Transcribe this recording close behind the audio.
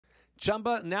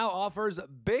Chumba now offers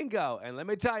bingo. And let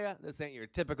me tell you, this ain't your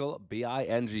typical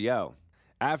BINGO.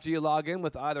 After you log in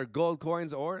with either gold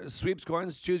coins or sweeps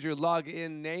coins, choose your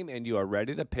login name and you are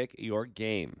ready to pick your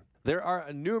game. There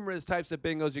are numerous types of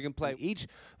bingos you can play. Each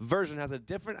version has a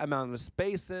different amount of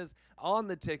spaces on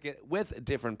the ticket with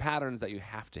different patterns that you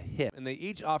have to hit. And they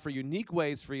each offer unique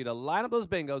ways for you to line up those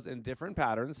bingos in different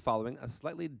patterns, following a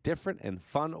slightly different and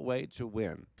fun way to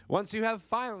win. Once you have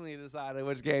finally decided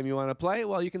which game you want to play,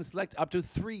 well, you can select up to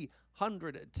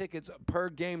 300 tickets per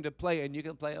game to play, and you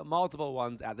can play multiple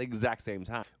ones at the exact same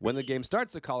time. When the game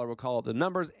starts, the caller will call out the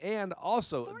numbers and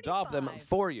also 45. drop them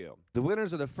for you. The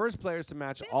winners are the first players to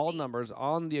match 50. all numbers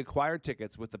on the acquired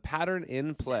tickets with the pattern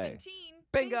in play. 17.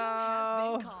 Bingo!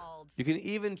 Has been called. You can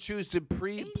even choose to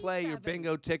pre-play your 87.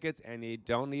 bingo tickets, and you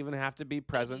don't even have to be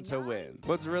present to 89. win.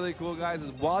 What's really cool, guys,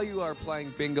 is while you are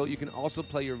playing bingo, you can also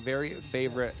play your very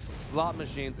favorite slot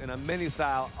machines in a mini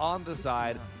style on the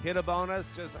side. Hit a bonus,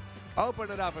 just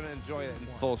open it up and enjoy it in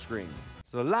full screen.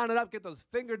 So line it up, get those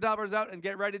finger dubbers out, and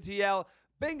get ready to yell,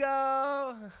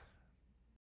 bingo!